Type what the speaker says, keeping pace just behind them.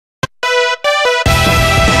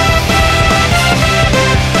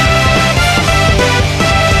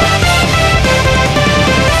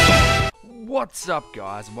What's up,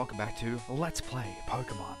 guys, and welcome back to Let's Play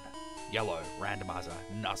Pokemon Yellow Randomizer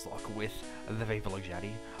Nuzlocke with the Viva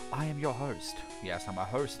Lugiati. I am your host. Yes, I'm a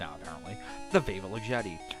host now, apparently. The Viva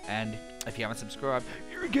Lugiati. And if you haven't subscribed,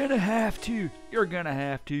 you're gonna have to. You're gonna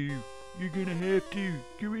have to. You're gonna have to.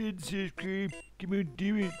 Go ahead and subscribe. Come on,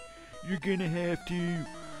 do it. You're gonna have to.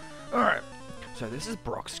 Alright, so this is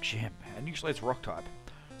Brock's gym, and usually it's rock type.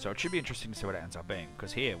 So it should be interesting to see what it ends up being,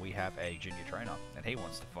 because here we have a junior trainer, and he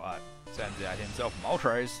wants to fight. Sends out himself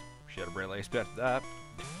Moltres. Should have really expected that.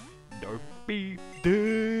 Dopey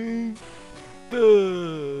ding.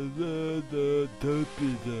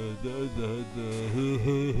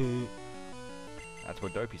 That's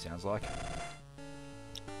what Dopey sounds like.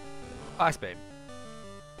 Ice Beam.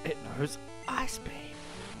 It knows Ice Beam.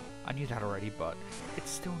 I knew that already, but it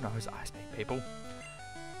still knows Ice Beam, people.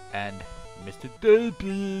 And Mr.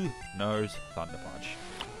 Dopey knows Thunder Punch.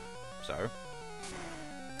 So,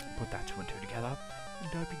 put that two and two together,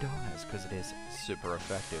 and Dopey dies, because it is super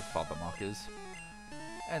effective, father muckers.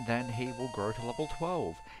 And then he will grow to level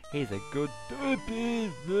 12. He's a good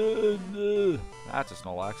Dopey. That's a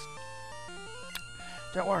Snorlax.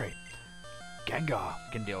 Don't worry. Gengar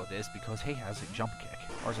can deal with this because he has a jump kick.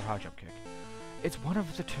 Or is it high jump kick? It's one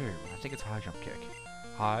of the two. I think it's high jump kick.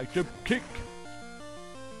 High jump kick.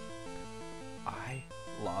 I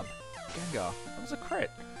love Gengar. That was a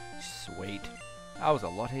crit. Sweet. That was a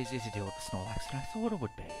lot easier to deal with the Snorlax than I thought it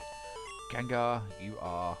would be. Gengar, you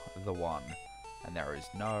are the one. And there is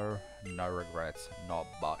no regrets, not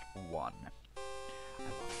but one. I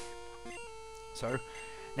love you. So,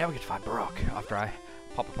 now we get to fight Brock after I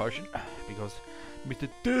pop a potion, because Mr.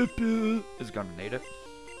 Dopey is gonna need it.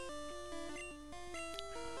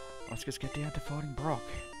 Let's just get down to fighting Brock,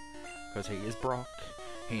 because he is Brock.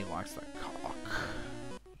 He likes the cock.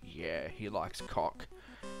 Yeah, he likes cock,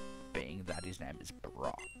 being that his name is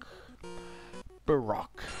Brock.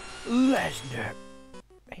 Brock Lesnar.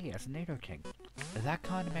 He has a Nidoking. That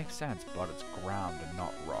kind of makes sense, but it's ground and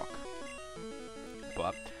not rock.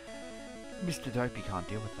 But Mr. Dopey can't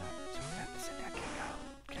deal with that, so we have to send out Gengar.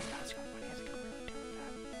 Gengar's got one, he can't really deal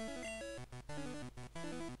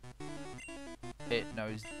with that. It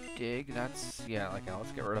knows Dig, that's, yeah, okay,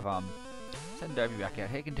 let's get rid of, send Dopey back out.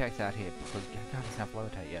 He can take that hit, because Gengar doesn't have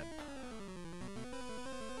Levitate yet.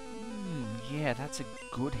 Yeah, that's a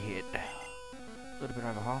good hit. A little bit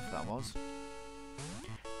over half that was.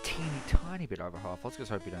 Tiny bit over half. Let's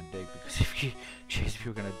just hope you don't dig, because if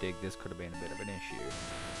you were going to dig, this could have been a bit of an issue.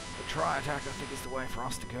 The Tri-Attack, I think, is the way for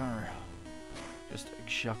us to go. Just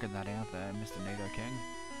chucking that out there, Mr. Nidoking.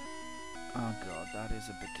 Oh god, that is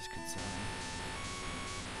a bit disconcerting.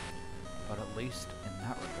 But at least, in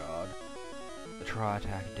that regard, the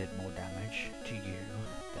Tri-Attack did more damage to you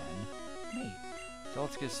than me. So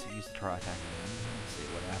let's just use the Tri-Attack again and see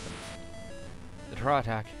what happens. The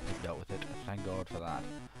Tri-Attack has dealt with it, thank god for that.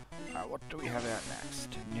 Alright, what do we have out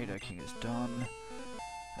next? Nidoking is done.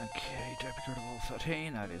 Okay, Dopey go to level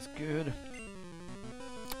 13, that is good.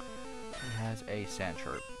 He has a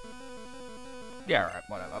Sandshrew. Yeah, alright,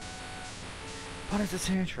 whatever. But it's a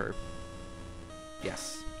Sandshrew.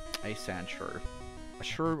 Yes, a Sandshrew. A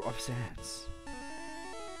Shrew of Sands.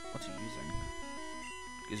 What's he using?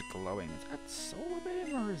 Is glowing. Is that Solar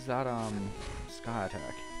Beam or is that Sky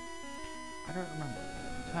Attack? I don't remember.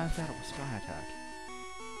 Turns out it was Sky Attack.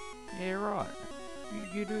 Yeah, right.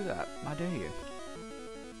 You do that. I dare you.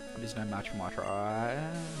 There's no match for my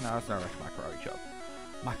no, it's no match for my Karate Chop.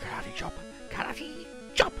 My Karate Chop. Karate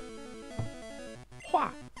Chop!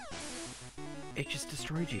 Wha! It just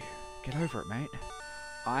destroyed you. Get over it, mate.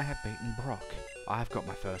 I have beaten Brock. I have got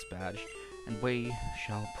my first badge, and we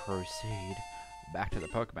shall proceed back to the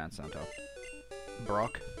Pokemon Center.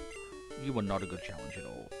 Brock, you were not a good challenge at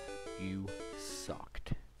all. You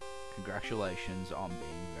sucked. Congratulations on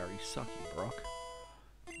being very sucky, Brock.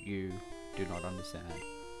 You do not understand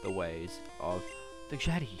the ways of the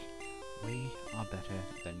Jetty. We are better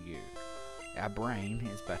than you. Our brain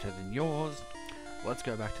is better than yours. Let's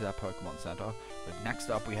go back to that Pokemon Center. But next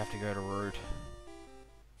up, we have to go to Route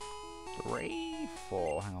 3,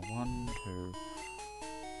 4. Hang on, 1, 2.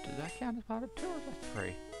 Does that count as part of 2 or is that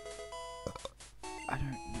 3? I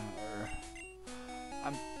don't know.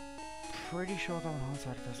 I'm pretty sure that one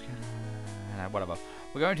outside of this can. Whatever.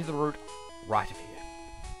 We're going to the route right of here.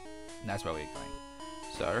 And that's where we're going.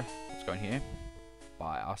 So, let's go in here.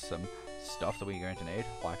 Buy us some stuff that we're going to need,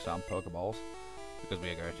 like some Pokeballs, because we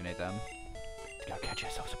are going to need them to go catch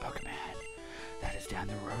ourselves a Pokemon that is down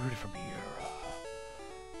the road from here.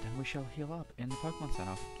 Then we shall heal up in the Pokemon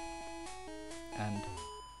Center. And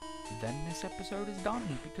then this episode is done,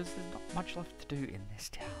 because there's not much left to do in this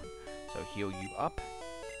town. So heal you up.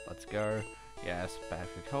 Let's go. Yes,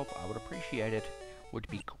 perfect help. I would appreciate it. Would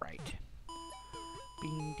be great.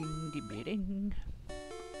 Bing ding ding ding ding.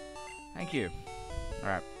 Thank you.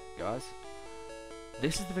 Alright, guys.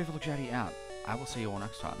 This is the Viva Jetty out. I will see you all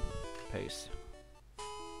next time. Peace.